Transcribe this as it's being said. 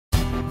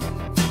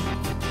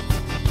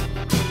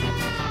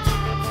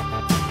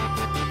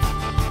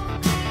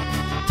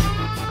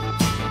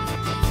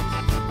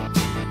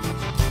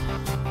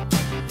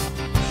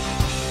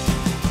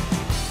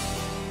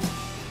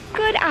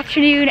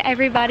afternoon,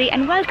 everybody,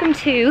 and welcome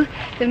to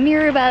the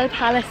Mirabel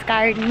Palace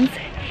Gardens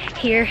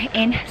here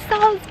in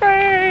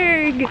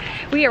Salzburg.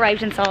 We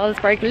arrived in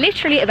Salzburg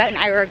literally about an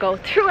hour ago,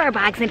 threw our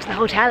bags into the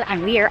hotel,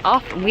 and we are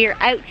off and we are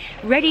out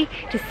ready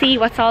to see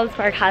what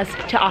Salzburg has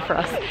to offer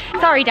us.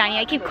 Sorry Danny,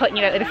 I keep cutting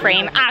you out of the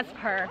frame as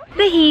per.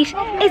 The heat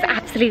is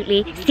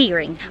absolutely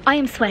searing. I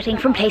am sweating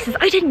from places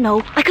I didn't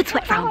know I could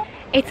sweat from.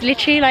 It's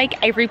literally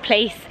like every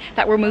place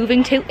that we're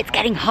moving to, it's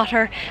getting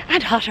hotter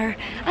and hotter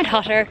and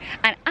hotter,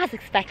 and as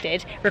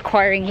expected,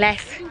 requiring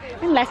less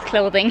and less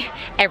clothing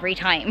every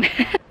time.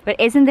 But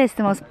isn't this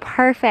the most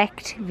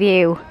perfect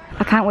view?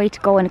 I can't wait to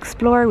go and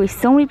explore. We have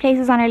so many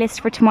places on our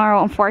list for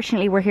tomorrow.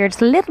 Unfortunately, we're here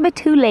just a little bit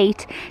too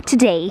late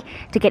today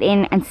to get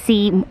in and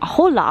see a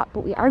whole lot,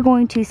 but we are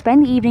going to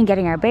spend the evening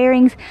getting our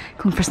bearings,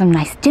 going for some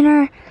nice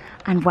dinner,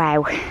 and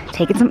wow,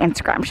 taking some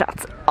Instagram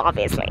shots,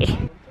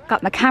 obviously.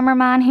 Got my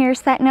cameraman here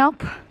setting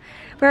up.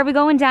 Where are we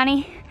going,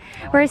 Danny?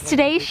 Where's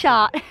today's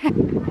shot?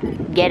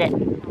 Get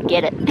it,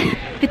 get it.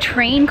 The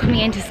train coming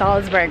into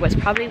Salzburg was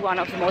probably one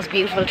of the most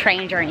beautiful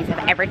train journeys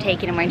I've ever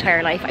taken in my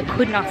entire life. I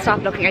could not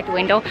stop looking out the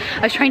window. I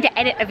was trying to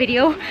edit a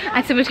video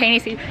and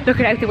simultaneously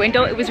looking out the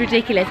window. It was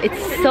ridiculous.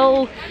 It's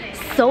so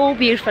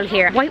beautiful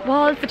here. White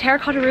walls, the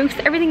terracotta roofs,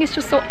 everything is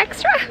just so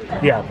extra.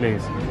 Yeah,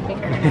 please.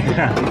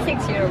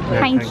 €6.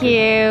 Thank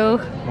you.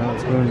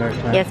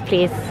 Yes,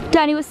 please.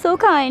 Danny was so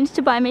kind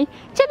to buy me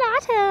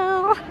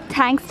gelato.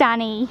 Thanks,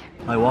 Danny.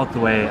 I walked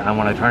away, and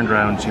when I turned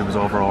around, she was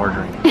over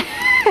ordering.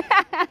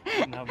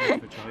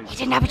 He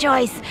didn't have a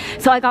choice.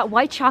 So I got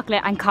white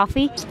chocolate and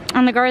coffee,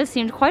 and the girls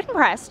seemed quite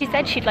impressed. She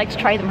said she'd like to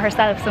try them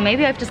herself, so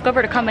maybe I've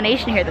discovered a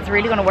combination here that's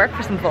really going to work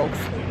for some folks.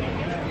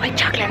 White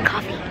chocolate and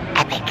coffee,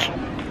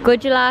 epic.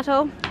 Good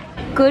gelato,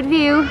 good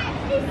view,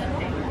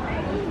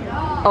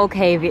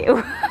 okay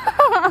view.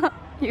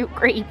 You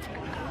creep.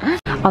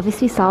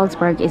 Obviously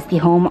Salzburg is the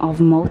home of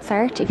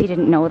Mozart, if you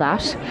didn't know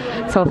that.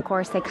 So of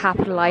course they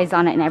capitalise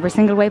on it in every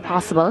single way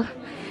possible.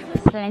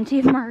 With plenty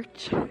of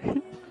merch.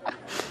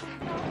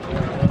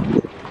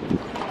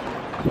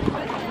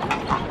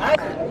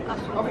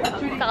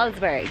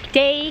 Salzburg,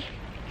 day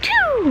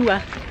 2.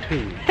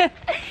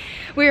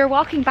 We are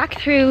walking back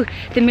through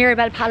the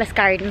Mirabel Palace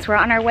Gardens. We're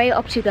on our way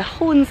up to the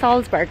Hohen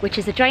Salzburg, which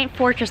is a giant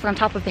fortress on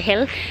top of the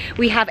hill.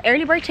 We have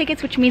early bird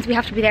tickets, which means we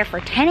have to be there for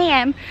 10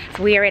 AM,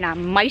 so we are in a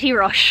mighty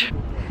rush.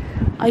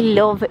 I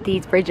love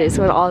these bridges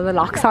with all the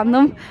locks on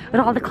them, with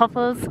all the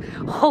couples,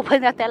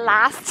 hoping that they'll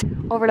last.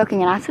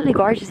 Overlooking an absolutely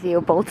gorgeous view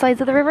of both sides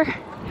of the river.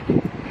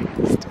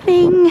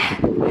 Stunning.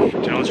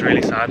 Do you know what's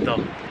really sad though?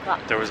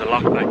 What? There was a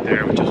lock back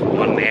there with just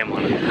one name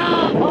on it.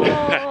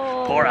 Oh.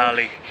 Poor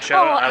Ali.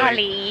 Shout out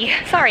Ali.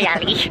 Sorry,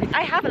 Ali.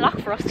 I have a lock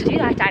for us to do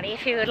that, Danny,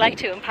 if you would like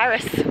to in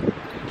Paris.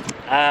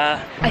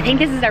 I think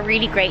this is a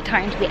really great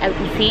time to be out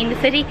and seeing the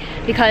city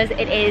because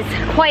it is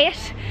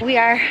quiet. We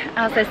are,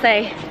 as I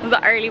say,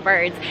 the early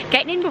birds,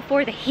 getting in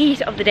before the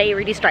heat of the day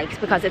really strikes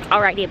because it's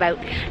already about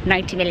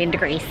 90 million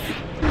degrees.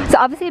 So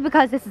obviously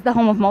because this is the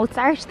home of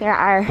Mozart, there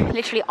are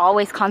literally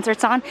always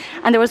concerts on,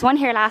 and there was one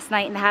here last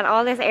night and they had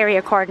all this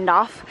area cordoned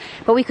off,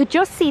 but we could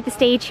just see the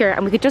stage here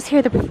and we could just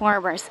hear the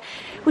performers,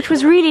 which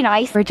was really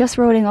nice. We're just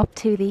rolling up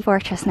to the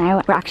fortress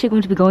now. We're actually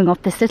going to be going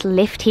up this little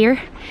lift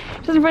here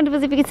just in front of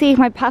us, if you can see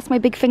past my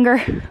big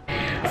finger.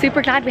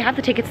 Super glad we have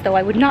the tickets though.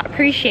 I would not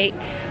appreciate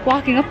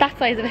walking up that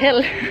size of a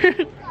hill.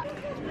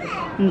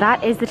 And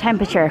that is the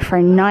temperature for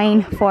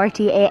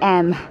 9:40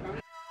 AM.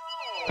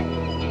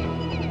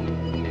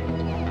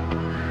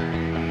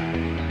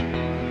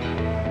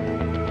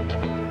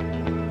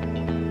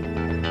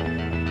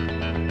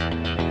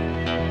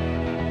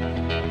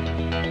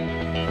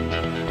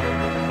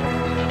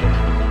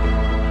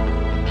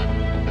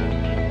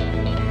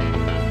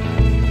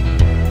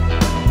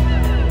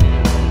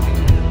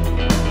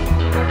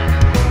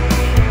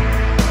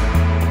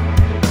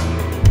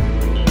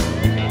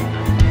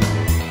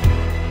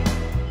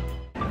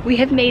 We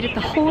have made it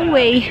the whole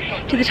way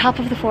to the top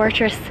of the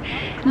fortress.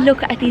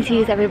 Look at these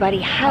views, everybody.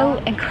 How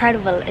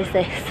incredible is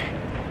this?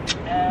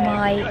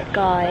 My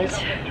God.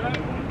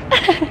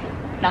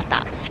 Not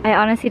that. I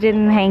honestly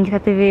didn't think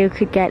that the view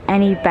could get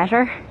any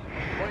better,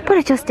 but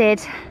it just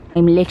did.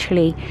 I'm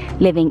literally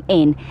living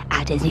in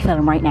a Disney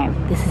film right now.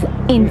 This is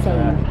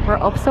insane. We're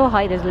up so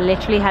high, there's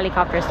literally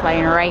helicopters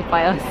flying right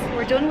by us.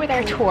 We're done with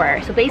our tour.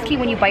 So basically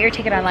when you buy your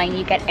ticket online,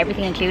 you get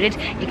everything included.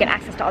 You get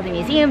access to all the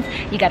museums,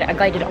 you get a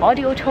guided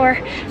audio tour.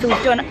 So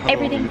we've done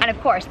everything. And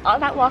of course, all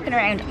that walking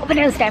around up and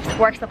down the steps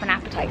works up an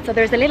appetite. So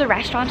there's a little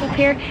restaurant up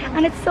here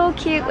and it's so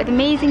cute with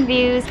amazing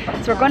views.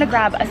 So we're gonna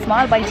grab a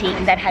small bite to eat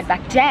and then head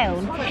back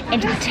down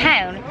into the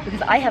town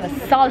because I have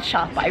a salt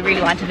shop I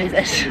really want to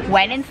visit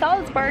when in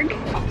Salzburg.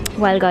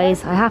 Well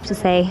guys, I have to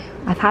say,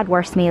 I've had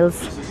worse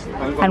meals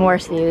and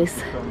worse views.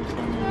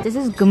 This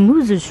is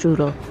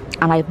Gemüsestrudel,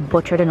 and I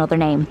butchered another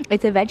name.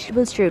 It's a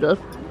vegetable strudel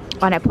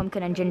on a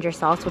pumpkin and ginger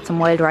sauce with some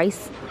wild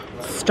rice.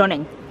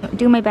 Stunning. I'll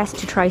do my best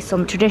to try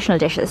some traditional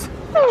dishes.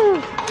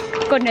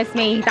 Goodness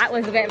me, that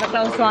was a bit of a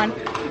close one.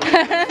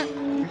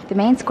 The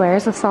main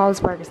squares of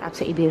Salzburg is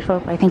absolutely beautiful,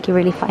 but I think you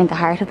really find the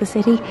heart of the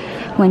city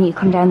when you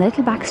come down the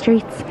little back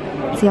streets,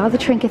 see all the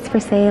trinkets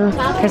for sale.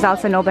 There's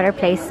also no better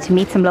place to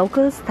meet some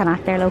locals than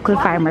at their local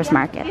farmers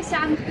market.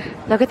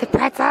 Look at the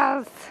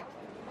pretzels!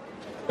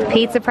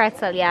 Pizza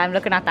pretzel, yeah, I'm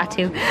looking at that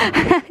too.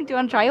 Do you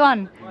want to try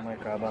one?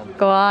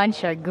 Go on,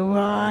 sure, go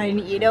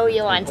on. You know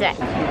you want it.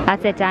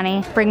 That's it,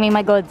 Danny. Bring me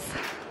my goods.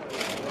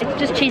 It's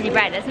just cheesy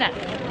bread, isn't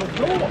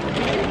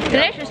it?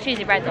 Delicious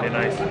cheesy bread though. Very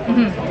nice.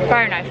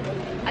 Very nice.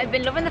 I've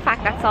been loving the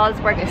fact that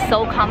Salzburg is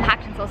so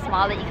compact and so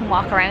small that you can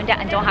walk around it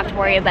and don't have to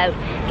worry about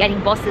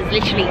getting buses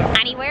literally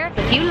anywhere.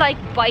 If you like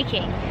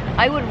biking,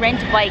 I would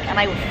rent a bike and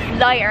I would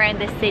fly around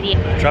this city.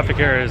 Traffic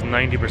here is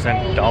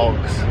 90%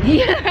 dogs.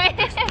 Yeah.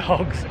 There's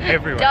dogs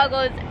everywhere.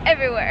 Doggos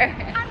everywhere.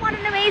 And what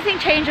an amazing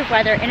change of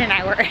weather in an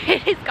hour.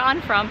 It has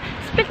gone from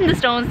splitting the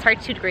stones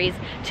 32 degrees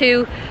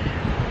to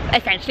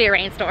essentially a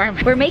rainstorm.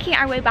 We're making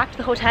our way back to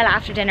the hotel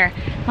after dinner.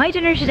 My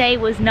dinner today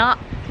was not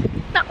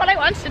what I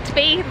wanted it to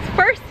be. It's the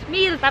first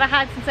meal that I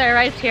had since I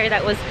arrived here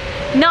that was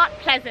not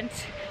pleasant.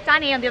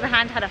 Danny, on the other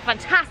hand, had a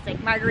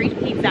fantastic margarita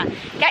pizza,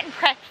 getting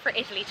prepped for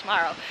Italy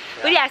tomorrow.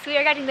 But yes, we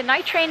are getting the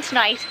night train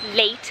tonight,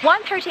 late,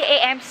 1:30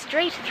 AM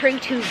straight through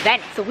to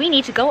Venice. So we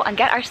need to go and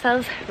get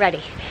ourselves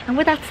ready. And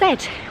with that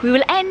said, we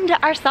will end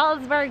our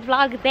Salzburg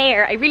vlog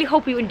there. I really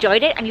hope you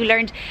enjoyed it and you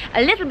learned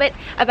a little bit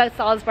about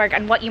Salzburg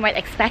and what you might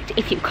expect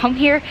if you come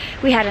here.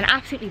 We had an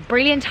absolutely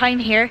brilliant time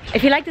here.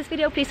 If you like this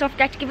video, please don't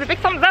forget to give it a big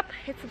thumbs up.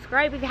 Hit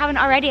subscribe if you haven't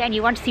already and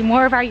you want to see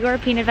more of our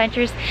European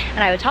adventures.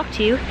 And I will talk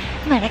to you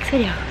in my next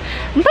video.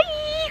 Bye!